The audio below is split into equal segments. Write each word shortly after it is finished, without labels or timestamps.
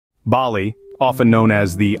Bali, often known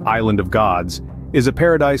as the Island of Gods, is a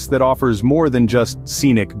paradise that offers more than just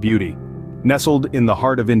scenic beauty. Nestled in the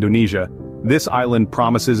heart of Indonesia, this island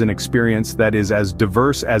promises an experience that is as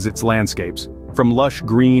diverse as its landscapes. From lush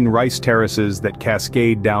green rice terraces that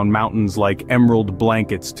cascade down mountains like emerald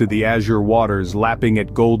blankets to the azure waters lapping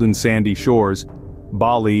at golden sandy shores,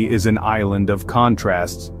 Bali is an island of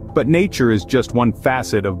contrasts. But nature is just one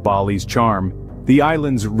facet of Bali's charm. The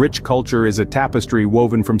island's rich culture is a tapestry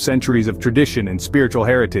woven from centuries of tradition and spiritual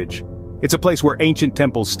heritage. It's a place where ancient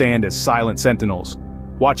temples stand as silent sentinels,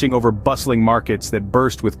 watching over bustling markets that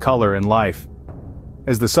burst with color and life.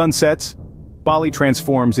 As the sun sets, Bali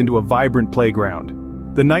transforms into a vibrant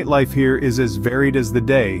playground. The nightlife here is as varied as the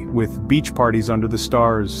day, with beach parties under the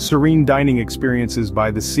stars, serene dining experiences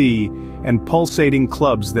by the sea, and pulsating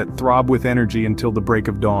clubs that throb with energy until the break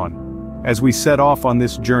of dawn. As we set off on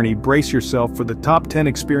this journey, brace yourself for the top 10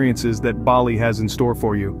 experiences that Bali has in store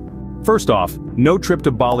for you. First off, no trip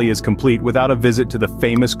to Bali is complete without a visit to the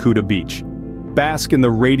famous Kuta beach. Bask in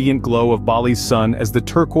the radiant glow of Bali's sun as the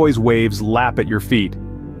turquoise waves lap at your feet.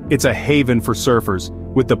 It's a haven for surfers,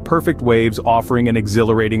 with the perfect waves offering an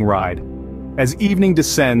exhilarating ride. As evening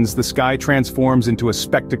descends, the sky transforms into a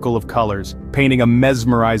spectacle of colors, painting a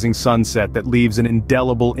mesmerizing sunset that leaves an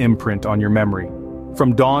indelible imprint on your memory.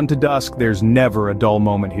 From dawn to dusk, there's never a dull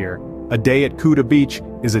moment here. A day at Kuta Beach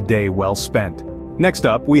is a day well spent. Next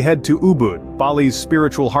up, we head to Ubud, Bali's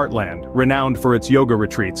spiritual heartland, renowned for its yoga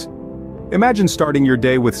retreats. Imagine starting your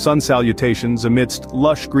day with sun salutations amidst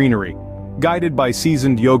lush greenery, guided by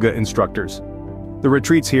seasoned yoga instructors. The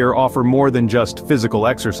retreats here offer more than just physical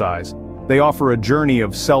exercise. They offer a journey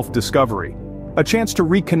of self-discovery, a chance to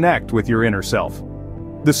reconnect with your inner self.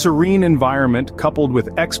 The serene environment, coupled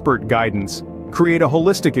with expert guidance, create a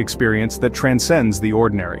holistic experience that transcends the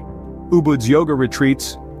ordinary. Ubud's yoga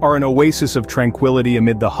retreats are an oasis of tranquility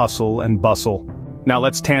amid the hustle and bustle. Now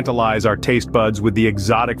let's tantalize our taste buds with the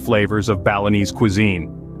exotic flavors of Balinese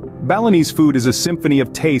cuisine. Balinese food is a symphony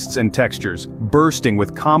of tastes and textures, bursting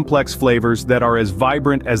with complex flavors that are as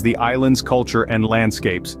vibrant as the island's culture and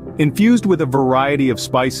landscapes. Infused with a variety of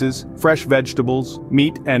spices, fresh vegetables,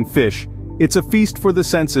 meat and fish, it's a feast for the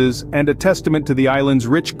senses and a testament to the island's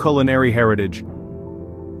rich culinary heritage.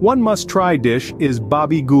 One must-try dish is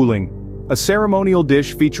babi guling, a ceremonial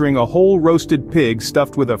dish featuring a whole roasted pig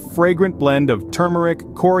stuffed with a fragrant blend of turmeric,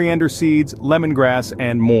 coriander seeds, lemongrass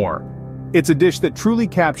and more. It's a dish that truly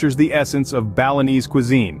captures the essence of Balinese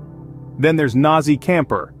cuisine. Then there's nasi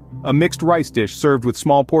campur, a mixed rice dish served with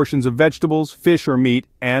small portions of vegetables, fish or meat,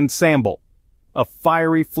 and sambal, a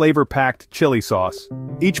fiery, flavor-packed chili sauce.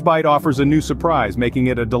 Each bite offers a new surprise, making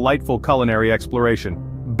it a delightful culinary exploration.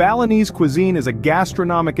 Balinese cuisine is a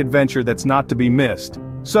gastronomic adventure that's not to be missed.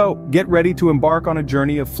 So, get ready to embark on a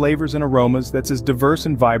journey of flavors and aromas that's as diverse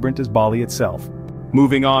and vibrant as Bali itself.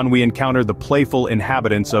 Moving on, we encounter the playful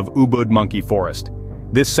inhabitants of Ubud Monkey Forest.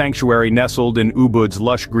 This sanctuary, nestled in Ubud's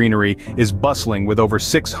lush greenery, is bustling with over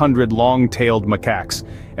 600 long-tailed macaques.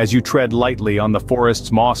 As you tread lightly on the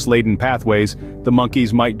forest's moss-laden pathways, the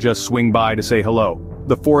monkeys might just swing by to say hello.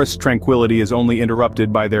 The forest's tranquility is only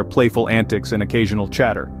interrupted by their playful antics and occasional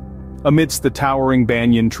chatter. Amidst the towering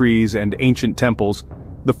banyan trees and ancient temples,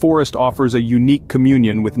 the forest offers a unique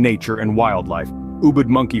communion with nature and wildlife. Ubud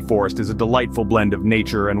Monkey Forest is a delightful blend of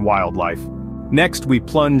nature and wildlife. Next, we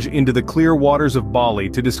plunge into the clear waters of Bali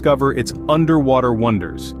to discover its underwater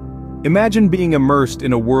wonders. Imagine being immersed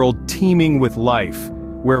in a world teeming with life,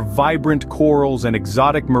 where vibrant corals and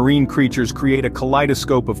exotic marine creatures create a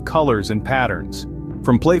kaleidoscope of colors and patterns.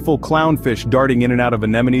 From playful clownfish darting in and out of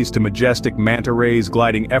anemones to majestic manta rays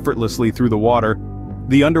gliding effortlessly through the water,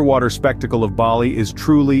 the underwater spectacle of Bali is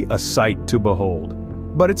truly a sight to behold.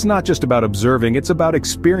 But it's not just about observing, it's about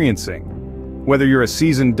experiencing. Whether you're a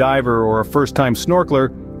seasoned diver or a first-time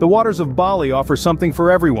snorkeler, the waters of Bali offer something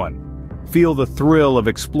for everyone. Feel the thrill of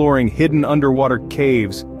exploring hidden underwater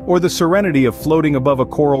caves, or the serenity of floating above a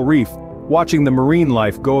coral reef, watching the marine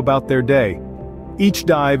life go about their day. Each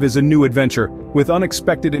dive is a new adventure, with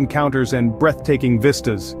unexpected encounters and breathtaking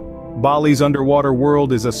vistas. Bali's underwater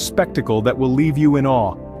world is a spectacle that will leave you in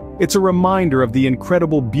awe. It's a reminder of the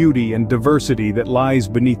incredible beauty and diversity that lies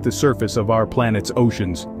beneath the surface of our planet's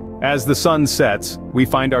oceans. As the sun sets, we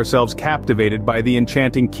find ourselves captivated by the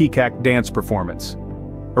enchanting Kecak dance performance.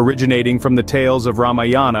 Originating from the tales of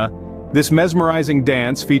Ramayana, this mesmerizing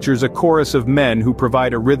dance features a chorus of men who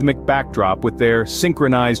provide a rhythmic backdrop with their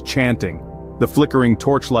synchronized chanting. The flickering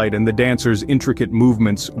torchlight and the dancers' intricate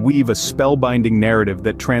movements weave a spellbinding narrative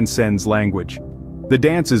that transcends language. The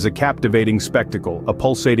dance is a captivating spectacle, a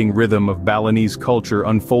pulsating rhythm of Balinese culture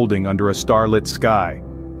unfolding under a starlit sky.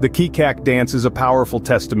 The Kecak dance is a powerful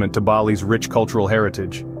testament to Bali's rich cultural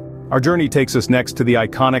heritage. Our journey takes us next to the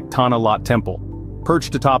iconic Tanah temple.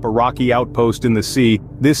 Perched atop a rocky outpost in the sea,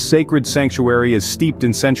 this sacred sanctuary is steeped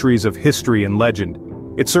in centuries of history and legend.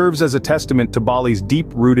 It serves as a testament to Bali's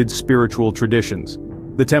deep-rooted spiritual traditions.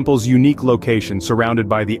 The temple's unique location, surrounded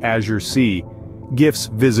by the azure sea, gifts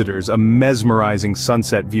visitors a mesmerizing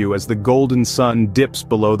sunset view as the golden sun dips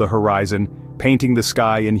below the horizon, painting the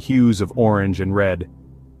sky in hues of orange and red.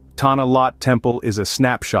 Tanah Temple is a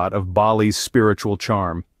snapshot of Bali's spiritual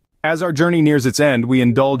charm. As our journey nears its end, we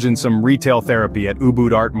indulge in some retail therapy at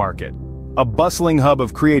Ubud Art Market. A bustling hub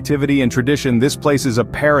of creativity and tradition, this place is a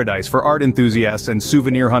paradise for art enthusiasts and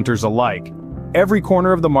souvenir hunters alike. Every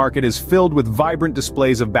corner of the market is filled with vibrant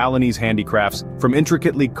displays of Balinese handicrafts, from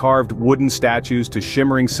intricately carved wooden statues to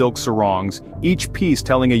shimmering silk sarongs, each piece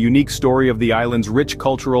telling a unique story of the island's rich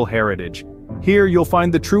cultural heritage. Here you'll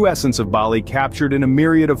find the true essence of Bali captured in a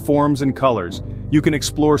myriad of forms and colors. You can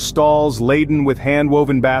explore stalls laden with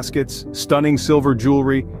hand-woven baskets, stunning silver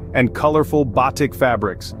jewelry, and colorful batik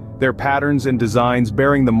fabrics, their patterns and designs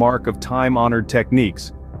bearing the mark of time-honored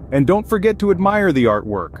techniques. And don't forget to admire the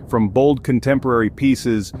artwork, from bold contemporary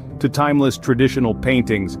pieces to timeless traditional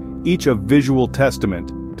paintings, each a visual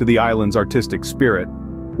testament to the island's artistic spirit.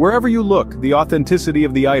 Wherever you look, the authenticity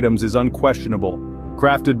of the items is unquestionable,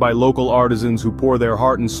 crafted by local artisans who pour their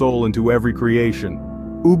heart and soul into every creation.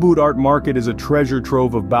 Ubud Art Market is a treasure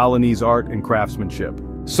trove of Balinese art and craftsmanship.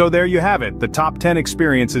 So there you have it, the top 10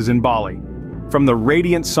 experiences in Bali. From the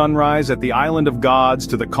radiant sunrise at the Island of Gods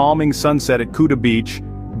to the calming sunset at Kuta Beach,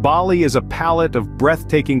 Bali is a palette of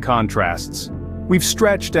breathtaking contrasts. We've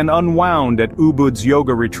stretched and unwound at Ubud's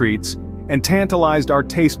yoga retreats and tantalized our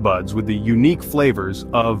taste buds with the unique flavors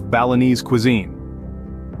of Balinese cuisine.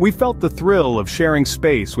 We felt the thrill of sharing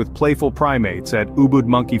space with playful primates at Ubud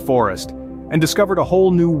Monkey Forest and discovered a whole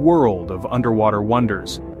new world of underwater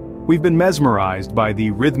wonders. We've been mesmerized by the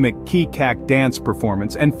rhythmic Kecak dance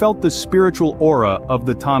performance and felt the spiritual aura of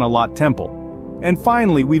the Tanah temple. And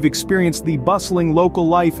finally, we've experienced the bustling local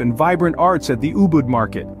life and vibrant arts at the Ubud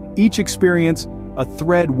market. Each experience, a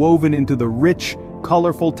thread woven into the rich,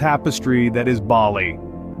 colorful tapestry that is Bali.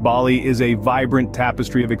 Bali is a vibrant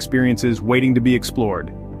tapestry of experiences waiting to be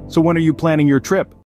explored. So when are you planning your trip?